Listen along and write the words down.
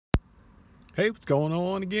Hey, what's going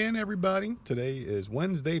on again, everybody? Today is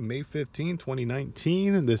Wednesday, May 15,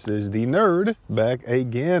 2019. This is the Nerd back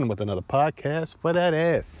again with another podcast for that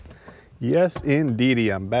ass. Yes, indeedy.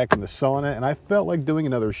 I'm back in the sauna, and I felt like doing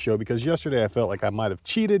another show because yesterday I felt like I might have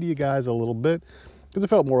cheated you guys a little bit because it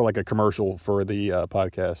felt more like a commercial for the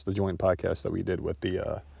podcast, the joint podcast that we did with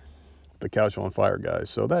the Couch on Fire guys.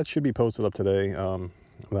 So that should be posted up today. I'm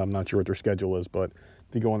not sure what their schedule is, but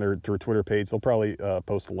if you go on their Twitter page, they'll probably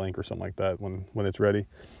post a link or something like that when it's ready.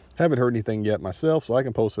 Haven't heard anything yet myself, so I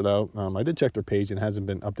can post it out. I did check their page and it hasn't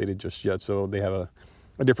been updated just yet, so they have a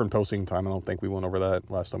different posting time. I don't think we went over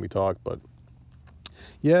that last time we talked, but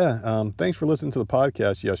yeah, thanks for listening to the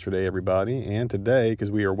podcast yesterday, everybody, and today,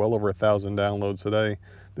 because we are well over 1,000 downloads today.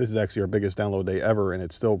 This is actually our biggest download day ever, and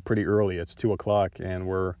it's still pretty early. It's 2 o'clock, and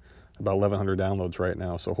we're about 1,100 downloads right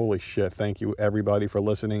now. So holy shit, thank you everybody for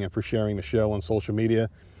listening and for sharing the show on social media.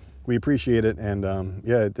 We appreciate it, and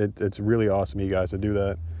yeah, it's really awesome you guys to do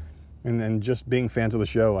that. And just being fans of the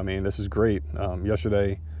show, I mean, this is great.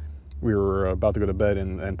 Yesterday, we were about to go to bed,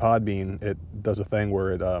 and Podbean, it does a thing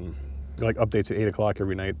where it like updates at 8 o'clock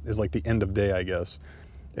every night. Is like the end of day, I guess.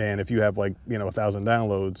 And if you have like 1,000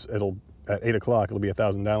 downloads, it'll at 8 o'clock it'll be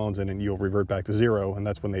 1,000 downloads, and then you'll revert back to zero, and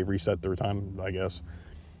that's when they reset their time, I guess.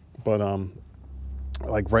 But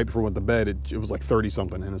like right before we went to bed, it was like 30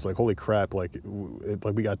 something, and it's like holy crap, like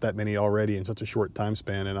like we got that many already in such a short time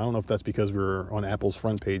span. And I don't know if that's because we're on Apple's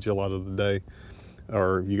front page a lot of the day,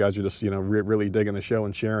 or you guys are just really digging the show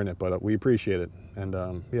and sharing it, but we appreciate it. And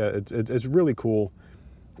yeah, it's really cool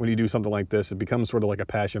when you do something like this. It becomes sort of like a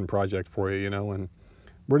passion project for you, and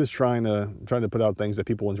we're just trying to put out things that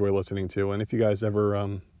people enjoy listening to. And if you guys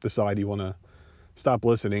ever decide you want to stop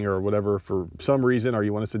listening or whatever for some reason, or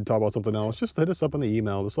you want us to talk about something else, just hit us up in the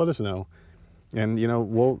email. Just let us know, and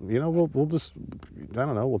we'll just, I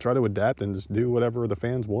don't know, we'll try to adapt and just do whatever the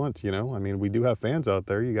fans want. I mean, we do have fans out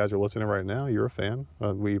there. You guys are listening right now. You're a fan.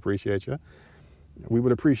 We appreciate you. We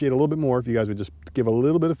would appreciate a little bit more if you guys would just give a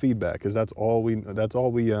little bit of feedback, because that's all we need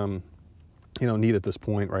at this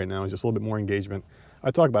point right now, is just a little bit more engagement.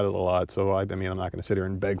 I talk about it a lot, so I mean, I'm not going to sit here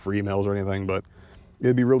and beg for emails or anything, but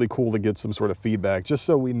it'd be really cool to get some sort of feedback, just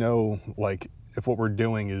so we know, like, if what we're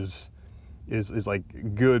doing is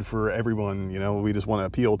like good for everyone. We just want to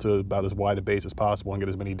appeal to about as wide a base as possible and get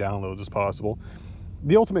as many downloads as possible.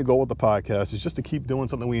 The ultimate goal with the podcast is just to keep doing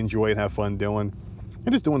something we enjoy and have fun doing,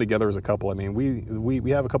 and just doing together as a couple. I mean, we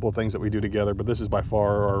have a couple of things that we do together, but this is by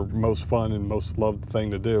far our most fun and most loved thing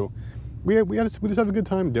to do. We just have a good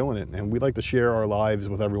time doing it, and we like to share our lives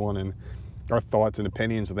with everyone and our thoughts and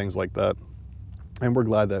opinions and things like that. And we're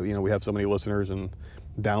glad that we have so many listeners and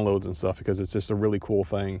downloads and stuff, because it's just a really cool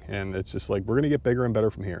thing, and it's just like we're gonna get bigger and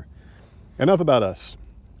better from here. Enough about us.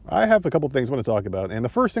 I have a couple things I want to talk about, and the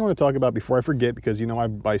first thing I want to talk about before I forget, because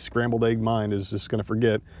my scrambled egg mind is just gonna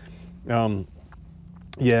forget. Um,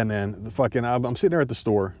 yeah, man, I'm sitting there at the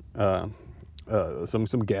store,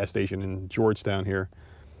 some gas station in Georgetown here.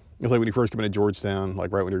 It's like when you first come into Georgetown,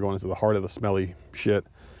 like right when you're going into the heart of the smelly shit.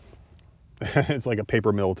 It's like a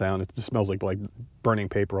paper mill town. It just smells like burning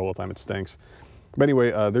paper all the time. It stinks. But anyway,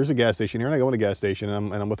 there's a gas station here, and I go in the gas station,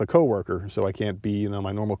 and I'm with a coworker, so I can't be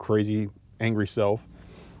my normal crazy angry self.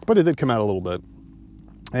 But it did come out a little bit.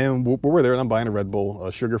 And we're there, and I'm buying a Red Bull,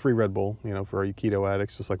 a sugar-free Red Bull, for all you keto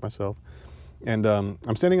addicts just like myself. And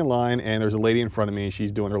I'm standing in line, and there's a lady in front of me.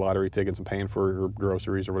 She's doing her lottery tickets and paying for her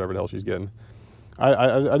groceries or whatever the hell she's getting.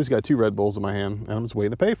 I just got 2 Red Bulls in my hand, and I'm just waiting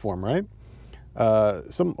to pay for them, right?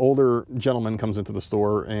 Some older gentleman comes into the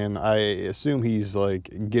store, and I assume he's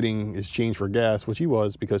like getting his change for gas, which he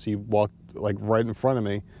was, because he walked like right in front of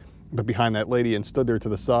me, but behind that lady, and stood there to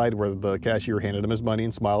the side where the cashier handed him his money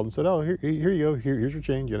and smiled and said, "Oh, here you go. Here's your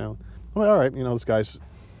change." I'm like, all right, this guy's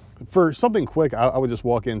for something quick. I would just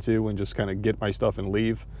walk into and just kind of get my stuff and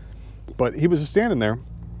leave. But he was just standing there,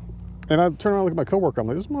 and I turn around and look at my coworker. I'm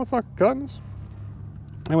like, "This motherfucker cutting us?"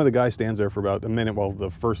 And when the guy stands there for about a minute while the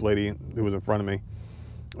first lady who was in front of me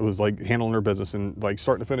was like handling her business and like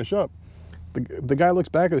starting to finish up, the guy looks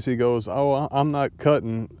back at us. He goes, "Oh, I'm not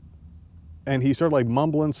cutting," and he started like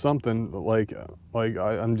mumbling something like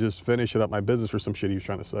I'm just finishing up my business or some shit he was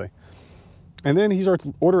trying to say. And then he starts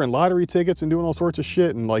ordering lottery tickets and doing all sorts of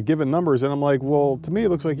shit and like giving numbers. And I'm like, well, to me it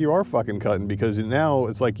looks like you are fucking cutting, because now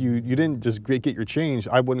it's like you didn't just get your change.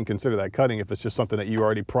 I wouldn't consider that cutting if it's just something that you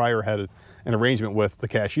already prior had an arrangement with the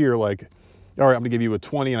cashier. Like, all right, I'm gonna give you a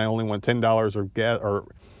 20 and I only want $10 or gas. Or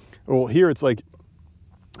well, here it's like,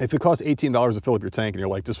 if it costs $18 to fill up your tank and you're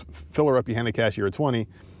like, just fill her up, you hand the cashier a 20,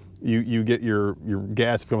 you get your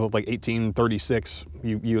gas comes up like 18.36.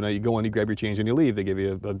 You go in, you grab your change and you leave. They give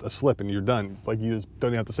you a slip and you're done. It's like you just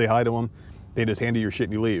don't have to say hi to them. They just hand you your shit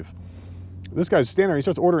and you leave. This guy's standing there, he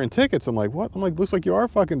starts ordering tickets. I'm like, what? I'm like, looks like you are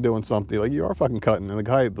fucking doing something. Like, you are fucking cutting. And the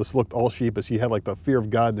guy just looked all sheepish. He had like the fear of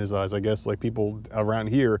God in his eyes, I guess. Like people around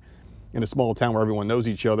here in a small town where everyone knows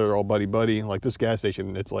each other, they're all buddy. Like this gas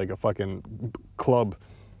station, it's like a fucking club.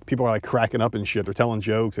 People are like cracking up and shit. They're telling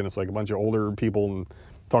jokes, and it's like a bunch of older people and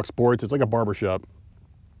talk sports. It's like a barbershop.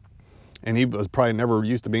 And he was probably never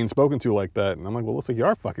used to being spoken to like that. And I'm like, well, looks like you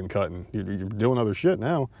are fucking cutting. You're doing other shit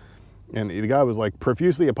now. And the guy was like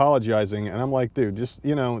profusely apologizing, and I'm like, dude, just,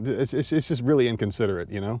 you know, it's just really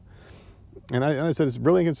inconsiderate, you know. And I said, it's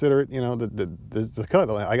really inconsiderate, you know, the cut.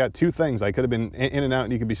 I got two things. I could have been in and out,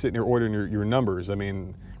 and you could be sitting here ordering your numbers. I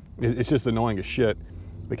mean, it's just annoying as shit.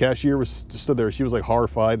 The cashier was stood there. She was like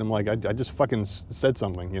horrified. I'm like, I just fucking said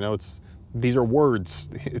something, you know. These are words.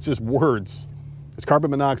 It's just words. It's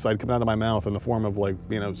carbon monoxide coming out of my mouth in the form of like,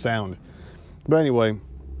 you know, sound. But anyway,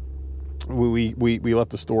 we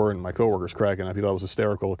left the store, and my coworker's cracking up. He thought it was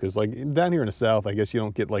hysterical because like down here in the South, I guess you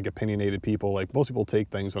don't get like opinionated people. Like most people take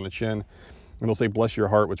things on the chin, and they'll say bless your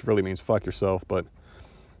heart, which really means fuck yourself. But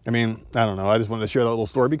I mean, I don't know. I just wanted to share that little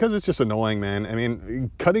story because it's just annoying, man. I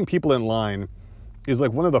mean, cutting people in line is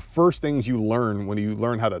like one of the first things you learn when you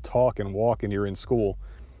learn how to talk and walk and you're in school.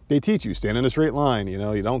 They teach you stand in a straight line, you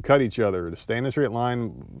know, you don't cut each other, to stay in a straight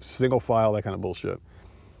line, single file, that kind of bullshit.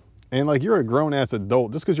 And like you're a grown ass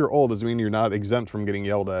adult, just because you're old doesn't mean you're not exempt from getting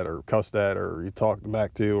yelled at or cussed at or you talked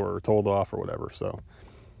back to or told off or whatever. So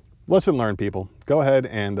lesson learned, people. Go ahead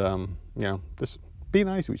and you know, just be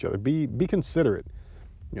nice to each other. Be considerate.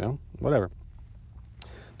 You know, whatever.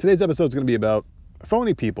 Today's episode is going to be about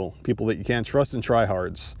phony people that you can't trust and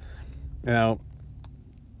tryhards. Now,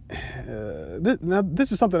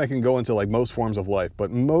 this is something I can go into like most forms of life,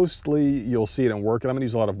 but mostly you'll see it in work, and I'm going to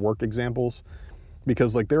use a lot of work examples.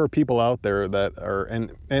 Because like there are people out there that are,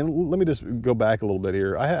 and let me just go back a little bit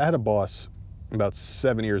here. I had a boss about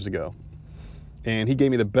 7 years ago, and he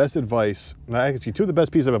gave me the best advice, actually two of the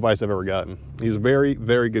best pieces of advice I've ever gotten. He was a very,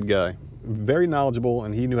 very good guy, very knowledgeable,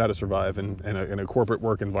 and he knew how to survive in a corporate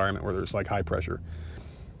work environment where there's like high pressure.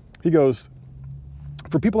 He goes,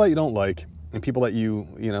 for people that you don't like and people that you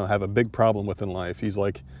know have a big problem with in life, he's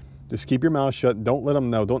like, just keep your mouth shut. Don't let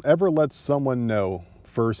them know. Don't ever let someone know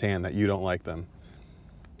firsthand that you don't like them.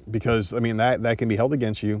 Because I mean that can be held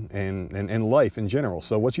against you and life in general.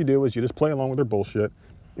 So what you do is you just play along with their bullshit,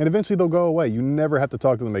 and eventually they'll go away. You never have to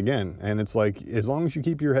talk to them again. And it's like, as long as you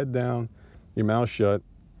keep your head down, your mouth shut,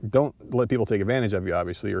 don't let people take advantage of you,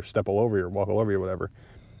 obviously, or step all over you or walk all over you or whatever.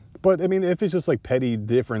 But I mean, if it's just like petty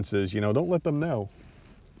differences, you know, don't let them know.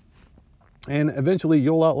 And eventually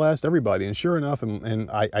you'll outlast everybody. And sure enough, and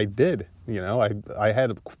I did, you know, I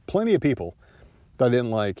had plenty of people that I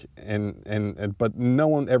didn't like, and but no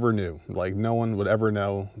one ever knew. Like no one would ever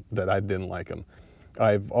know that I didn't like them.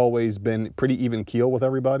 I've always been pretty even keel with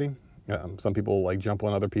everybody. Some people like jump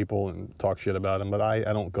on other people and talk shit about them, but I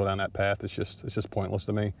don't go down that path. It's just pointless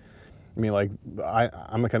to me. I mean, like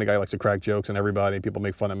I'm the kind of guy who likes to crack jokes on everybody. People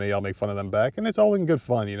make fun of me, I'll make fun of them back, and it's all in good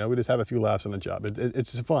fun. You know, we just have a few laughs on the job.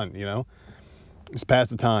 It's just fun. You know, just pass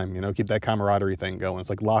the time. You know, keep that camaraderie thing going. It's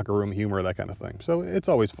like locker room humor, that kind of thing. So it's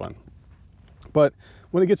always fun. But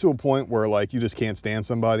when it gets to a point where like you just can't stand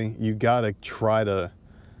somebody, you gotta try to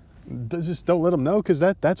just don't let them know, because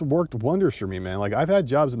that's worked wonders for me, man. Like I've had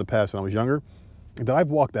jobs in the past when I was younger that I've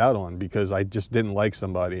walked out on because I just didn't like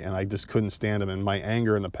somebody and I just couldn't stand them, and my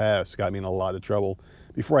anger in the past got me in a lot of trouble.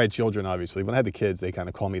 Before I had children, obviously. When I had the kids, they kind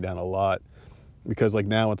of calmed me down a lot, because like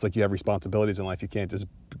now it's like you have responsibilities in life. You can't just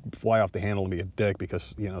fly off the handle and be a dick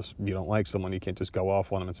because you know you don't like someone. You can't just go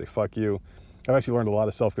off on them and say fuck you. I've actually learned a lot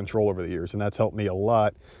of self-control over the years, and that's helped me a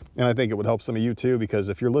lot. And I think it would help some of you too, because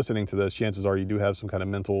if you're listening to this, chances are you do have some kind of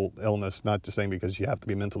mental illness. Not just saying because you have to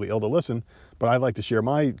be mentally ill to listen, but I like to share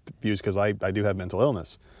my views because I do have mental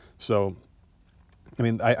illness. So I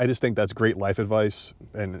mean, I just think that's great life advice.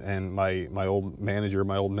 And my old manager,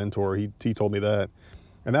 my old mentor, he told me that.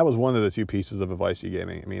 And that was one of the two pieces of advice he gave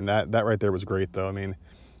me. I mean, that right there was great, though. I mean,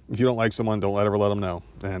 if you don't like someone, don't ever let them know.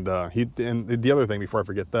 And the other thing, before I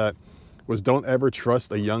forget that, was don't ever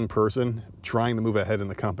trust a young person trying to move ahead in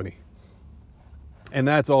the company. And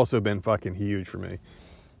that's also been fucking huge for me.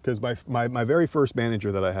 Because my very first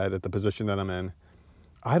manager that I had at the position that I'm in,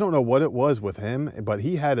 I don't know what it was with him, but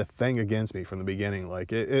he had a thing against me from the beginning.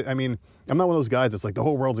 Like, I mean, I'm not one of those guys that's like the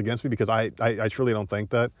whole world's against me, because I truly don't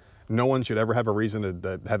think that. No one should ever have a reason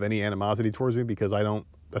to have any animosity towards me, because I don't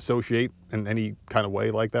associate in any kind of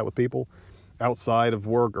way like that with people outside of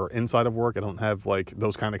work or inside of work. I don't have like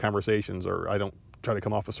those kind of conversations, or I don't try to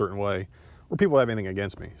come off a certain way where people have anything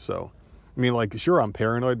against me. So, I mean, like, sure, I'm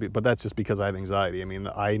paranoid, but that's just because I have anxiety. I mean,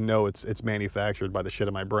 I know it's manufactured by the shit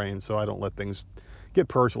in my brain, so I don't let things get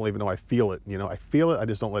personal, even though I feel it. I feel it. I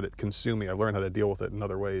just don't let it consume me. I've learned how to deal with it in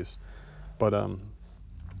other ways. But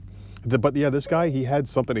but yeah, this guy, he had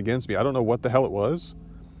something against me. I don't know what the hell it was,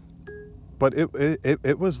 but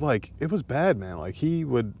it was like, it was bad, man. Like, he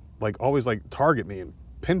would like always like target me and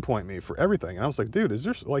pinpoint me for everything. And I was like, dude, is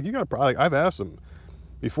there like, you got to, like, I've asked him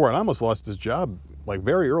before, and I almost lost this job like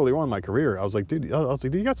very early on in my career. I was like, dude, do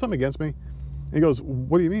you got something against me? And he goes,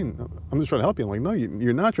 what do you mean? I'm just trying to help you. I'm like, no,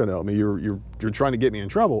 you're not trying to help me. You're trying to get me in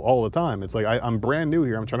trouble all the time. It's like, I'm brand new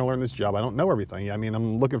here. I'm trying to learn this job. I don't know everything. I mean,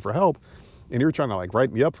 I'm looking for help, and you're trying to like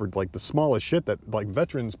write me up for like the smallest shit that like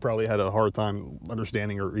veterans probably had a hard time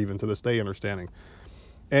understanding, or even to this day understanding.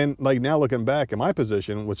 And like, now looking back in my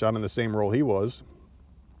position, which I'm in the same role he was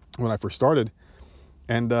when I first started,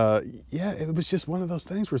 and yeah, it was just one of those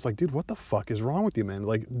things where it's like, dude, what the fuck is wrong with you, man?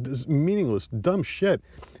 Like, this meaningless, dumb shit.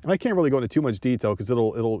 And I can't really go into too much detail because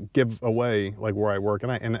it'll give away like where I work,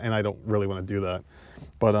 and I don't really want to do that.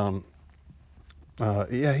 But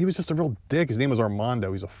yeah, he was just a real dick. His name was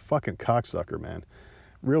Armando. He's a fucking cocksucker, man.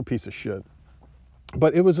 Real piece of shit.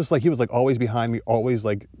 But it was just like, he was like always behind me, always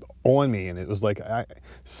like on me, and it was like,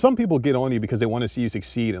 some people get on you because they want to see you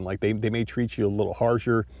succeed, and like they may treat you a little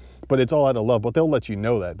harsher, but it's all out of love. But they'll let you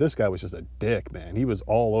know that. This guy was just a dick, man. He was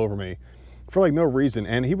all over me for like no reason,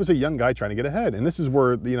 and he was a young guy trying to get ahead. And this is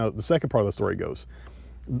where the second part of the story goes.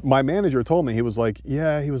 My manager told me, he was like,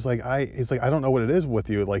 yeah, he's like, I don't know what it is with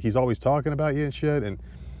you. Like, he's always talking about you and shit. And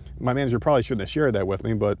my manager probably shouldn't have shared that with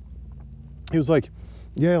me, but he was like,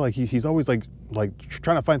 yeah, like he's always like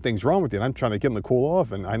trying to find things wrong with you, and I'm trying to get him to cool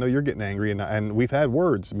off, and I know you're getting angry, and we've had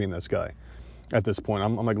words, me and this guy. At this point,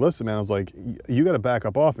 I'm like, listen, man, I was like, you got to back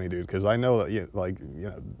up off me, dude, because I know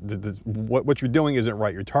that what you're doing isn't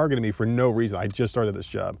right. You're targeting me for no reason. I just started this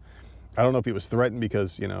job. I don't know if he was threatened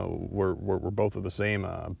because we're both of the same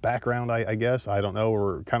background, I guess. I don't know.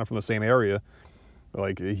 We're kind of from the same area.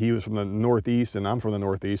 Like, he was from the Northeast and I'm from the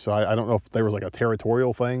Northeast, so I don't know if there was like a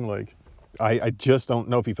territorial thing. Like, I just don't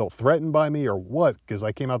know if he felt threatened by me or what, because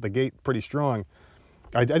I came out the gate pretty strong.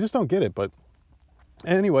 I just don't get it. But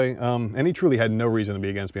anyway, and he truly had no reason to be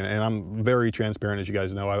against me, and I'm very transparent, as you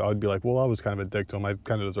guys know. I would be like, well, I was kind of a dick to him. I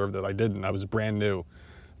kind of deserved it. I didn't. I was brand new,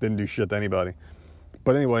 didn't do shit to anybody.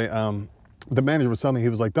 But anyway, the manager was telling me, he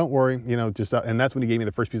was like, don't worry, just out, and that's when he gave me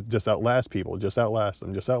the first piece, just outlast people, just outlast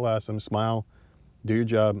them, smile, do your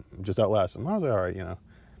job, just outlast them. I was like, all right.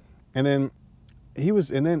 And then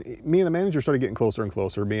me and the manager started getting closer and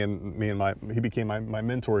closer. He became my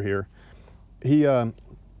mentor here. He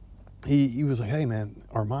he was like, hey man,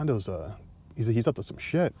 Armando's he's up to some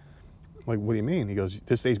shit. I'm like, what do you mean? He goes,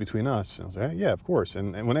 this stays between us. And I was like, yeah, of course.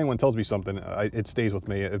 And when anyone tells me something, it stays with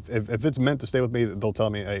me. If it's meant to stay with me, they'll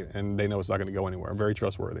tell me, hey, and they know it's not going to go anywhere. I'm very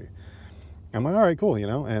trustworthy. I'm like, all right, cool,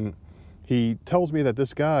 And he tells me that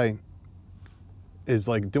this guy is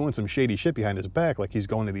like doing some shady shit behind his back. Like, he's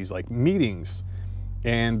going to these like meetings,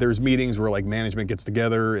 and there's meetings where like management gets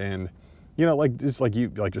together, and like, just like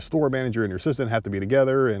like your store manager and your assistant have to be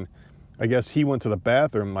together. And I guess he went to the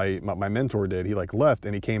bathroom, my mentor did. He like left,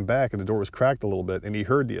 and he came back, and the door was cracked a little bit, and he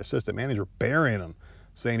heard the assistant manager burying him,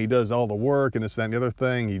 saying he does all the work and this, that, and the other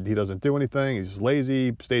thing. He doesn't do anything. He's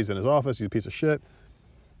lazy, stays in his office. He's a piece of shit.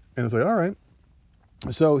 And it's like, all right.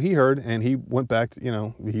 So he heard, and he went back,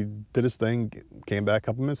 he did his thing, came back a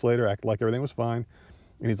couple minutes later, acted like everything was fine.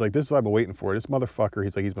 And he's like, this is what I've been waiting for. This motherfucker,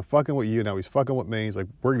 he's like, he's been fucking with you, now he's fucking with me. He's like,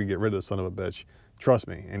 we're going to get rid of this son of a bitch. Trust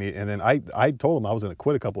me. And then I told him I was going to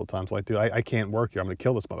quit a couple of times. Like, dude, I can't work here. I'm going to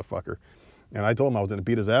kill this motherfucker. And I told him I was going to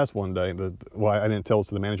beat his ass one day. Well, I didn't tell this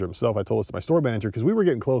to the manager himself. I told this to my store manager, because we were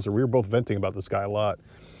getting closer. We were both venting about this guy a lot.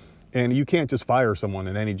 And you can't just fire someone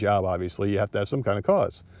in any job, obviously. You have to have some kind of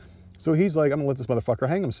cause. So he's like, I'm going to let this motherfucker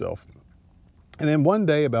hang himself. And then one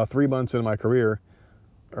day, about 3 months into my career,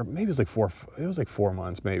 or maybe it was like 4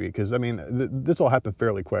 months maybe, because I mean, this all happened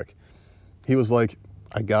fairly quick. He was like,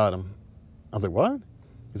 I got him. I was like, what?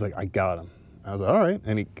 He's like, I got him. I was like, all right.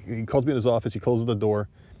 And he calls me in his office. He closes the door.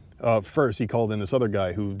 First, he called in this other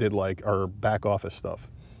guy who did like our back office stuff.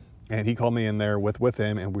 And he called me in there with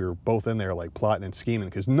him, and we were both in there like plotting and scheming,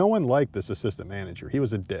 because no one liked this assistant manager. He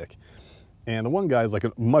was a dick. And the one guy is like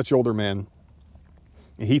a much older man.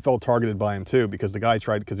 And he felt targeted by him too, because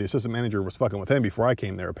because the assistant manager was fucking with him before I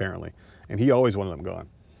came there apparently. And he always wanted him gone.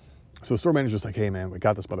 So the store manager was like, hey man, we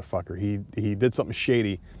got this motherfucker. He did something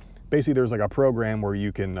shady. Basically, there's like a program where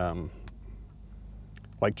you can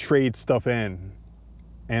like trade stuff in,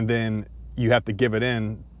 and then you have to give it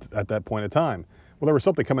in at that point in time. Well, there was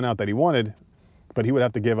something coming out that he wanted, but he would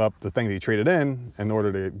have to give up the thing that he traded in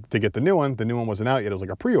order to get the new one. The new one wasn't out yet. It was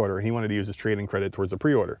like a pre-order, and he wanted to use his trading credit towards the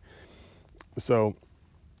pre-order. So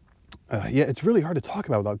Yeah, it's really hard to talk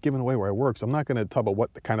about without giving away where I work. So I'm not going to talk about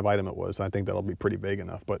what the kind of item it was. I think that'll be pretty vague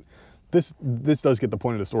enough. But this does get the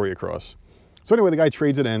point of the story across. So anyway, the guy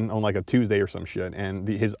trades it in on like a Tuesday or some shit, and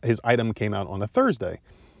his item came out on a Thursday.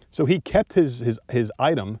 So he kept his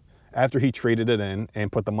item after he traded it in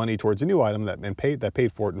and put the money towards a new item that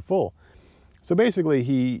paid for it in full. So basically,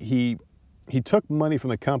 he took money from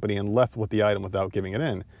the company and left with the item without giving it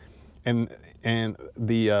in. And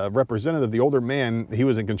the representative, the older man, he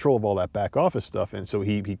was in control of all that back office stuff, and so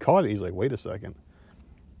he caught it. He's like, wait a second,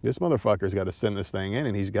 this motherfucker's got to send this thing in,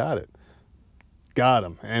 and he's got it. Got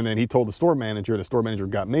him. And then he told the store manager, and the store manager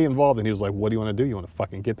got me involved, and he was like, what do you want to do? You want to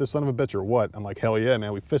fucking get this son of a bitch or what? I'm like, hell yeah,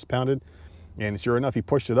 man. We fist pounded, and sure enough, he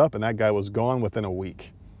pushed it up, and that guy was gone within a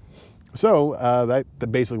week. So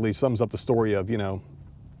that basically sums up the story of,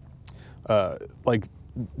 like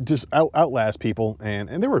just outlast people, and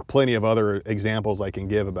there were plenty of other examples I can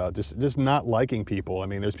give about just not liking people. I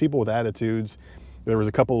mean, there's people with attitudes. There was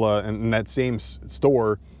a couple in that same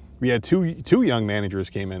store. We had two young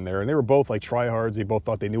managers came in there, and they were both like tryhards. They both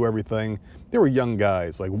thought they knew everything. They were young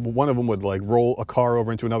guys. Like one of them would like roll a car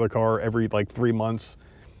over into another car every like 3 months,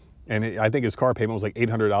 and I think his car payment was like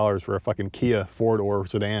 $800 for a fucking Kia four-door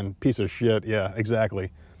sedan piece of shit. Yeah,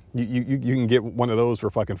 exactly. You can get one of those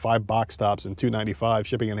for fucking 5 box stops and $295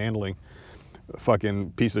 shipping and handling.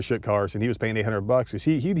 Fucking piece of shit cars, and he was paying $800 because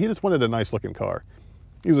he just wanted a nice looking car.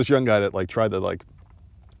 He was this young guy that like tried to like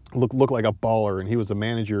look like a baller, and he was a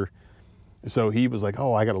manager, so he was like,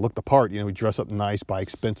 oh, I got to look the part. He dress up nice, buy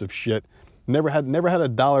expensive shit. Never had a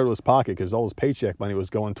dollar to his pocket because all his paycheck money was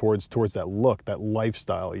going towards that look, that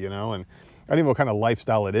lifestyle, and I don't even know what kind of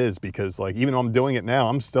lifestyle it is, because like even though I'm doing it now,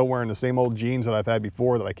 I'm still wearing the same old jeans that I've had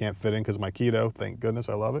before that I can't fit in because of my keto. Thank goodness,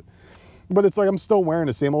 I love it. But it's like I'm still wearing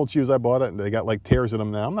the same old shoes I bought it, and they got like tears in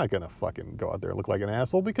them now. I'm not gonna fucking go out there and look like an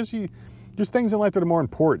asshole, because there's things in life that are more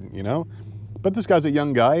important. But this guy's a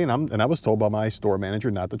young guy, and I was told by my store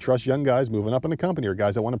manager not to trust young guys moving up in the company, or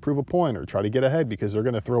guys that want to prove a point or try to get ahead, because they're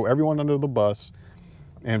gonna throw everyone under the bus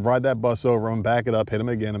and ride that bus over them, back it up, hit them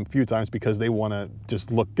again a few times because they want to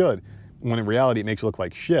just look good, when in reality it makes it look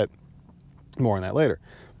like shit. More on that later.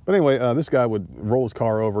 But anyway, this guy would roll his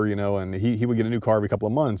car over, and he would get a new car every couple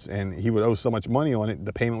of months, and he would owe so much money on it,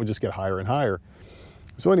 the payment would just get higher and higher.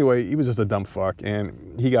 So anyway, he was just a dumb fuck,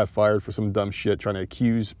 and he got fired for some dumb shit, trying to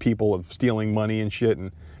accuse people of stealing money and shit.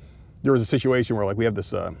 And there was a situation where like we have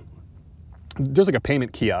this, there's like a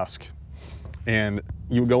payment kiosk, and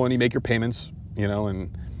you would go in, you make your payments,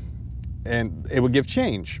 and it would give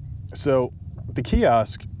change. So the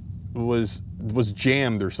kiosk was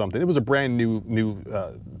jammed or something. It was a brand new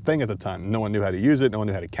thing at the time. No one knew how to use it. No one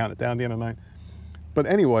knew how to count it down at the end of the night. But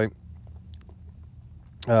anyway,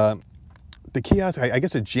 the kiosk, I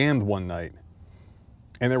guess it jammed one night,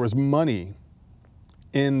 and there was money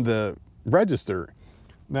in the register.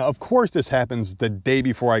 Now, of course, this happens the day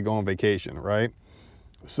before I go on vacation, right?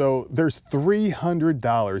 So there's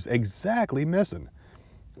 $300 exactly missing.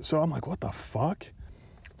 So I'm like, what the fuck?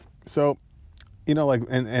 So, like,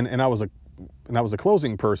 and I was a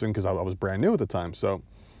closing person because I was brand new at the time. So,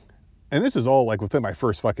 and this is all like within my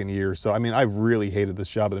first fucking year. So, I mean, I really hated this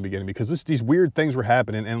job in the beginning because these weird things were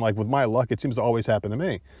happening. And like with my luck, it seems to always happen to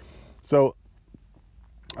me. So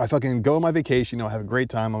I fucking go on my vacation, have a great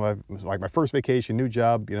time on my first vacation, new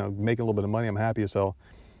job, making a little bit of money. I'm happy as hell.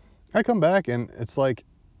 I come back and it's like,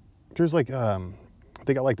 there's like,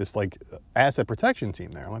 they got like this like asset protection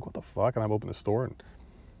team there. I'm like, what the fuck? And I'm opening the store, and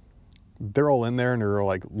they're all in there, and they're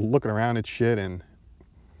like looking around at shit, and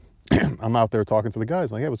I'm out there talking to the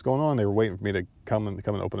guys, like, hey, what's going on? They were waiting for me to come and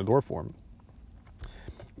open the door for them.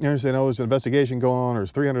 They're saying, oh, there's an investigation going on.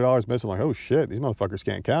 There's $300 missing. I'm like, oh shit, these motherfuckers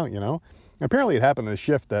can't count, And apparently it happened in a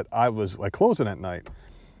shift that I was like closing at night.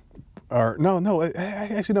 Or no,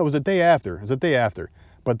 actually no, it was the day after.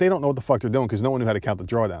 But they don't know what the fuck they're doing because no one knew how to count the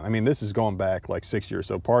drawdown. I mean, this is going back like 6 years,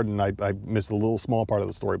 so pardon, I missed a little small part of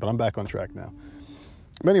the story, but I'm back on track now.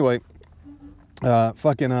 But anyway, yeah,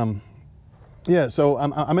 so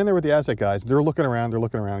I'm in there with the asset guys. They're looking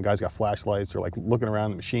around. Guys got flashlights. They're like looking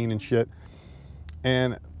around the machine and shit.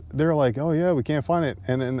 And they're like, oh yeah, we can't find it.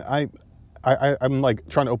 And then I'm like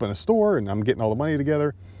trying to open a store, and I'm getting all the money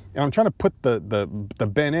together, and I'm trying to put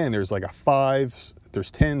the bin in. There's like a 5s,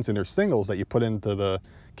 there's 10s, and there's singles that you put into the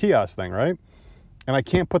kiosk thing, right? And I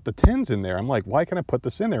can't put the 10s in there. I'm like, why can't I put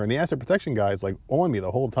this in there? And the asset protection guy is like on me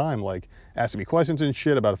the whole time, like asking me questions and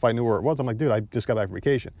shit about if I knew where it was. I'm like, dude, I just got back from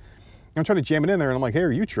vacation. And I'm trying to jam it in there, and I'm like,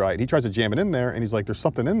 hey, you try it. He tries to jam it in there, and he's like, there's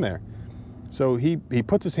something in there. So he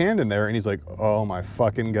puts his hand in there, and he's like, oh my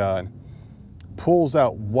fucking God. Pulls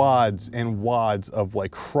out wads and wads of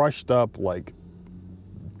like crushed up like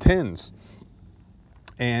tins.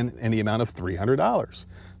 and in the amount of $300.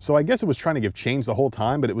 So I guess it was trying to give change the whole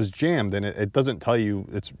time, but it was jammed, and it doesn't tell you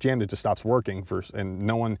it's jammed. It just stops working and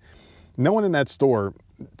no one in that store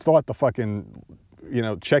thought to fucking,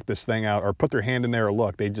 check this thing out or put their hand in there or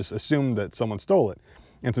look. They just assumed that someone stole it.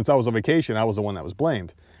 And since I was on vacation, I was the one that was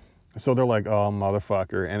blamed. So they're like, oh,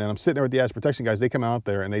 motherfucker. And then I'm sitting there with the asset protection guys. They come out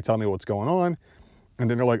there and they tell me what's going on. And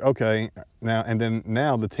then they're like, okay, now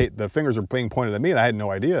the fingers are being pointed at me, and I had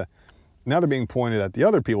no idea. Now they're being pointed at the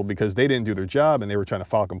other people because they didn't do their job and they were trying to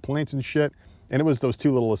file complaints and shit. And it was those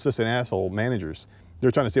two little assistant asshole managers.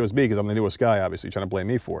 They're trying to say it was me because I'm the newest guy, obviously, trying to blame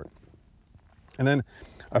me for it. And then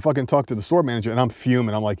I fucking talked to the store manager and I'm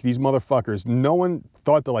fuming. I'm like, these motherfuckers, no one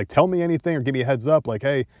thought to like tell me anything or give me a heads up like,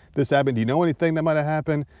 hey, this happened. Do you know anything that might have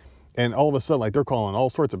happened? And all of a sudden, like, they're calling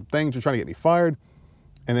all sorts of things. They're trying to get me fired.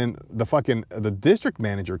 And then the district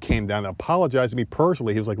manager came down and apologized to me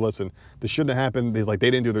personally. He was like, listen, this shouldn't have happened. He's like,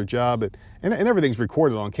 they didn't do their job. And everything's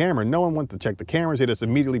recorded on camera. No one went to check the cameras. They just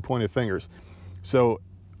immediately pointed fingers. So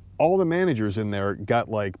all the managers in there got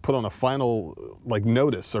like put on a final like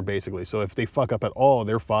notice, or basically. So if they fuck up at all,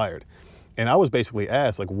 they're fired. And I was basically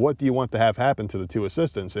asked, like, what do you want to have happen to the two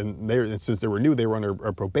assistants? And since they were new, they were under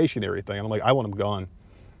a probationary thing. And I'm like, I want them gone.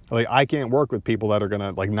 Like, I can't work with people that are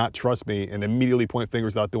gonna like not trust me and immediately point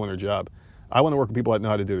fingers out doing their job. I want to work with people that know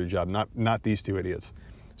how to do their job, not these two idiots.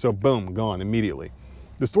 So boom, gone immediately.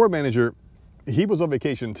 The store manager, he was on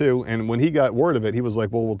vacation too, and when he got word of it, he was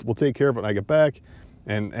like, well, we'll take care of it when I get back.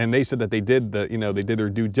 And they said that they did their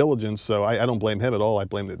due diligence. So I don't blame him at all. I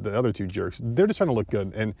blame the other two jerks. They're just trying to look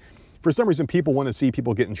good. And for some reason, people want to see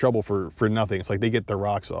people get in trouble for nothing. It's like they get their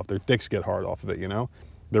rocks off, their dicks get hard off of it,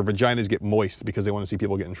 Their vaginas get moist because they want to see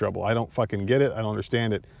people get in trouble. I don't fucking get it. I don't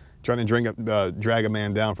understand it. Trying to drag a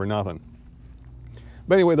man down for nothing.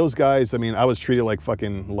 But anyway, those guys, I mean, I was treated like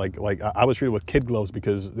fucking, like I was treated with kid gloves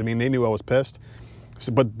because, I mean, they knew I was pissed.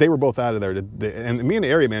 So, but they were both out of there. And me and the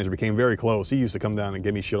area manager became very close. He used to come down and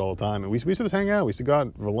give me shit all the time. And we used to just hang out. We used to go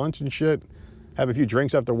out for lunch and shit, have a few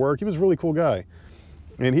drinks after work. He was a really cool guy.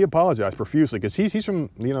 And he apologized profusely because he's from,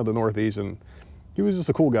 the Northeast, and he was just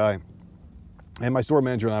a cool guy. And my store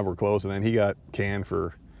manager and I were close, and then he got canned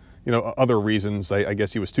for, other reasons. I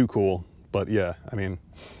guess he was too cool. But yeah, I mean,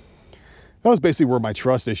 that was basically where my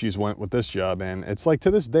trust issues went with this job. And it's like, to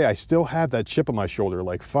this day, I still have that chip on my shoulder.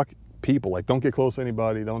 Like, fuck people. Like, don't get close to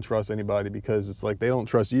anybody. Don't trust anybody, because it's like they don't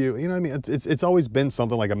trust you. You know what I mean? It's always been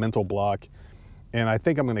something like a mental block. And I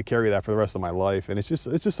think I'm going to carry that for the rest of my life. And it's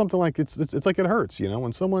just something like, it's like it hurts,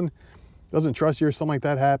 when someone doesn't trust you or something like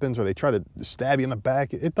that happens, or they try to stab you in the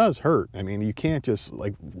back, it does hurt. I mean, you can't just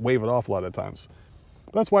like wave it off a lot of times.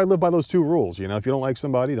 But that's why I live by those two rules. If you don't like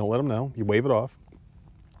somebody, don't let them know. You wave it off.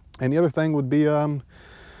 And the other thing would be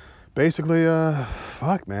basically,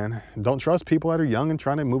 fuck, man, don't trust people that are young and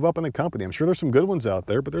trying to move up in the company. I'm sure there's some good ones out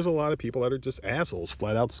there, but there's a lot of people that are just assholes,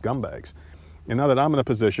 flat out scumbags. And now that I'm in a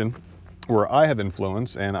position where I have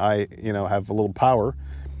influence and I, have a little power,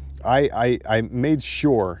 I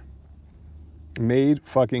made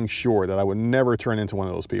fucking sure that I would never turn into one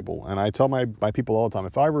of those people. And I tell my people all the time,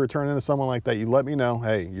 if I ever turn into someone like that, you let me know.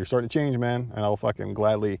 Hey, you're starting to change, man, and I'll fucking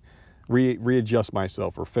gladly readjust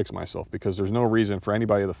myself or fix myself, because there's no reason for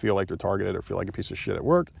anybody to feel like they're targeted or feel like a piece of shit at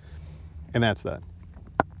work. And that's that.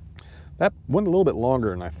 That went a little bit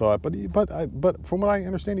longer than I thought, but from what I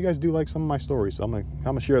understand, you guys do like some of my stories, so I'm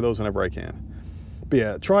gonna share those whenever I can. But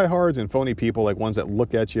yeah, tryhards and phony people, like ones that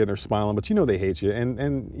look at you and they're smiling, but they hate you, and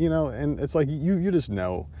it's like you just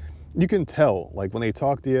know. You can tell, like, when they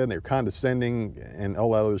talk to you and they're condescending and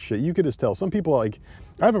all that other shit, you can just tell. Some people, like,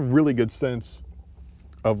 I have a really good sense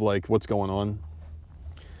of like what's going on,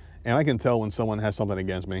 and I can tell when someone has something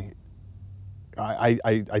against me.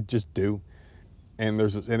 I just do. And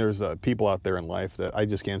there's people out there in life that I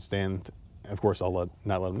just can't stand. Of course, I'll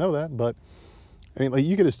not let them know that, but I mean, like,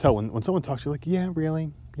 you can just tell when someone talks to you, like, yeah,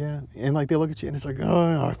 really, yeah, and like they look at you and it's like,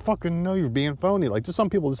 oh, I fucking know you're being phony. Like, just some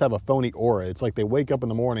people just have a phony aura. It's like they wake up in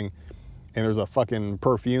the morning and there's a fucking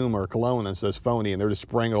perfume or cologne that says phony, and they're just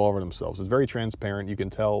spraying it all over themselves. It's very transparent. You can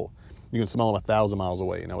tell, you can smell them 1,000 miles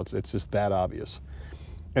away. It's just that obvious,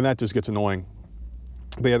 and that just gets annoying.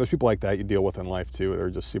 But yeah, there's people like that you deal with in life too. They're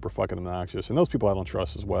just super fucking obnoxious, and those people I don't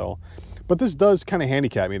trust as well. But this does kind of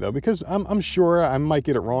handicap me though, because I'm sure I might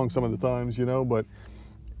get it wrong some of the times, but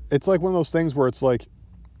it's like one of those things where it's like,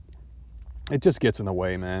 it just gets in the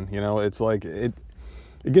way, man. It's like it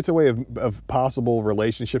gets in the way of possible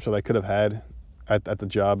relationships that I could have had at the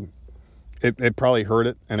job. It probably hurt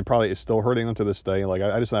it, and it probably is still hurting them to this day. Like,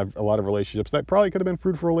 I just have a lot of relationships that probably could have been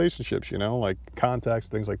fruitful relationships, like contacts,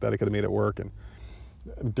 things like that. I could have made it work, and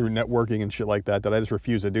through networking and shit like that I just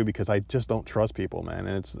refuse to do because I just don't trust people, man.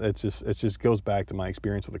 And it just goes back to my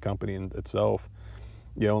experience with the company in itself.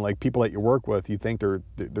 You know, like people that you work with, you think they're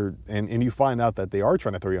and you find out that they are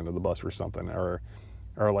trying to throw you under the bus for something, or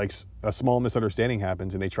like a small misunderstanding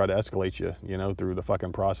happens and they try to escalate you, you know, through the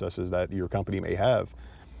fucking processes that your company may have.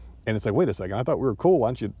 And it's like, wait a second, I thought we were cool. Why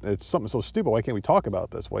don't you? It's something so stupid. Why can't we talk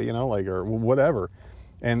about this? Well, you know, like, or whatever.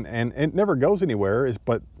 And it never goes anywhere.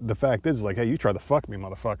 But the fact is, like, hey, you tried to fuck me,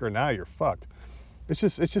 motherfucker. Now you're fucked. It's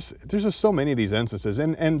just there's just so many of these instances,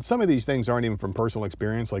 and some of these things aren't even from personal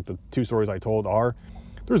experience. Like the two stories I told are.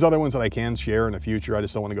 There's other ones that I can share in the future. I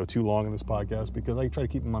just don't want to go too long in this podcast because I try to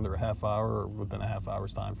keep them under a half hour or within a half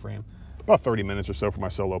hour's time frame. About 30 minutes or so for my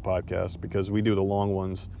solo podcast because we do the long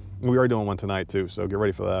ones. We are doing one tonight too, so get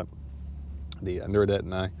ready for that. The Nerdette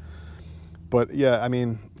and I. But yeah, I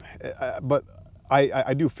mean, but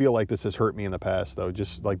I do feel like this has hurt me in the past though,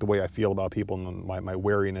 just like the way I feel about people and my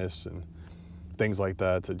wariness and things like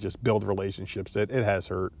that to just build relationships. It has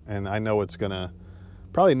hurt, and I know it's gonna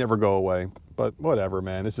probably never go away. But whatever,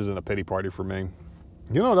 man. This isn't a pity party for me.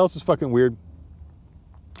 You know what else is fucking weird?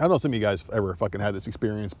 I don't know if some of you guys ever fucking had this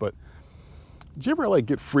experience, but did you ever like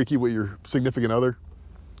get freaky with your significant other?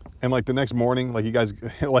 And like the next morning, like you guys,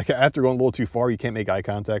 like after going a little too far, you can't make eye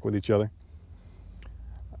contact with each other?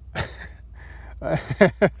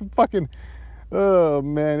 Fucking, oh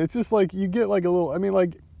man. It's just like you get like a little, I mean,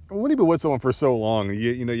 like, when you've been with someone for so long,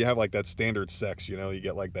 you know, you have like that standard sex, you know, you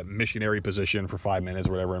get like that missionary position for 5 minutes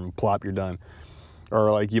or whatever, and plop, you're done.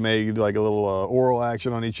 Or like you may do like a little oral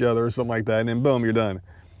action on each other or something like that, and then boom, you're done.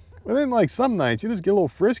 But then like some nights you just get a little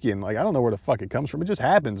frisky, and like I don't know where the fuck it comes from. It just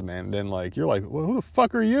happens, man. Then like you're like, well, who the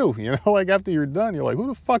fuck are you? You know, like after you're done, you're like, who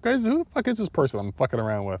the fuck is this person I'm fucking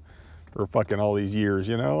around with for fucking all these years?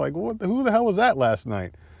 You know, like who the hell was that last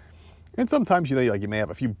night? And sometimes, you know, like you may have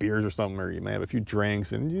a few beers or something, or you may have a few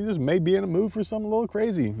drinks, and you just may be in a mood for something a little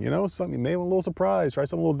crazy. You know, something you may want a little surprise, try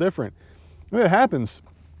something a little different. And it happens.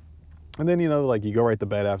 And then, you know, like you go right to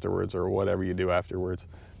bed afterwards or whatever you do afterwards.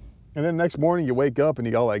 And then next morning you wake up and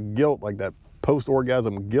you got like guilt, like that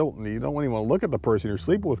post-orgasm guilt, and you don't even want to look at the person you're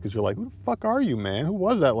sleeping with because you're like, who the fuck are you, man? Who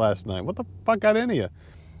was that last night? What the fuck got into you?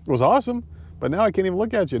 It was awesome, but now I can't even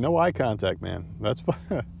look at you. No eye contact, man. That's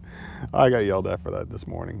I got yelled at for that this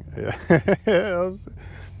morning. Yeah.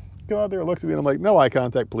 Go out there and looks at me and I'm like, no eye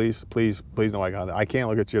contact, please, please, please, no eye contact. I can't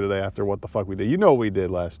look at you today after what the fuck we did. You know what we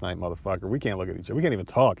did last night, motherfucker. We can't look at each other. We can't even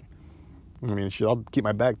talk. I mean, shit, I'll keep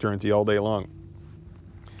my back turned to you all day long.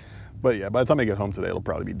 But yeah, by the time I get home today, it'll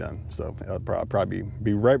probably be done. So I'll probably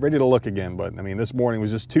be ready to look again. But I mean, this morning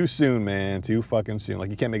was just too soon, man. Too fucking soon. Like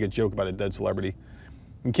you can't make a joke about a dead celebrity.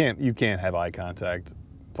 You can't have eye contact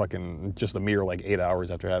fucking just a mere like 8 hours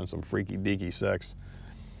after having some freaky deaky sex.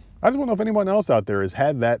 I just want to know if anyone else out there has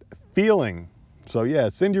had that feeling. So yeah,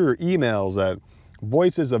 send your emails at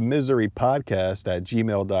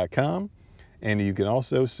voicesofmiserypodcast@gmail.com. And you can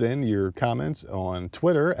also send your comments on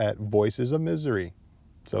Twitter at Voices of Misery.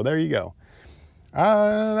 So there you go.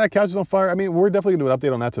 That couch is on fire. I mean, we're definitely going to do an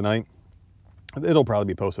update on that tonight. It'll probably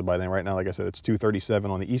be posted by then. Right now, like I said, it's 2:37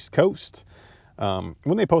 on the East Coast.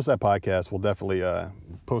 When they post that podcast, we'll definitely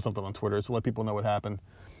post something on Twitter to let people know what happened.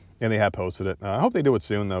 And they have posted it. I hope they do it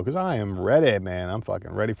soon, though, because I am ready, man. I'm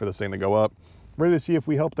fucking ready for this thing to go up. Ready to see if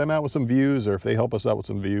we help them out with some views or if they help us out with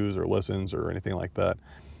some views or listens or anything like that.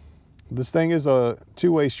 This thing is a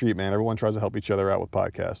two-way street, man. Everyone tries to help each other out with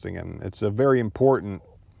podcasting, and it's a very important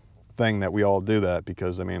thing that we all do that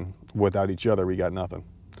because, I mean, without each other, we got nothing.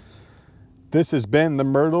 This has been the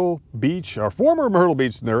Myrtle Beach, our former Myrtle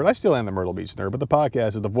Beach nerd. I still am the Myrtle Beach nerd, but the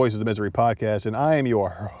podcast is the Voices of Misery podcast, and I am your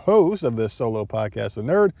host of this solo podcast, The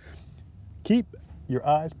Nerd. Keep your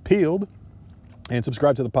eyes peeled and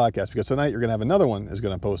subscribe to the podcast because tonight you're going to have another one is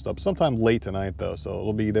going to post up sometime late tonight, though, so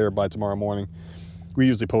it'll be there by tomorrow morning. We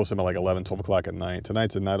usually post them at like 11, 12 o'clock at night.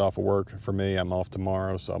 Tonight's a night off of work for me. I'm off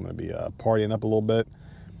tomorrow, so I'm going to be partying up a little bit.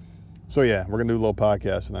 So yeah, we're going to do a little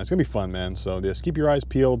podcast tonight. It's going to be fun, man. So just keep your eyes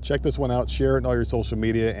peeled. Check this one out. Share it on all your social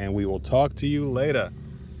media, and we will talk to you later.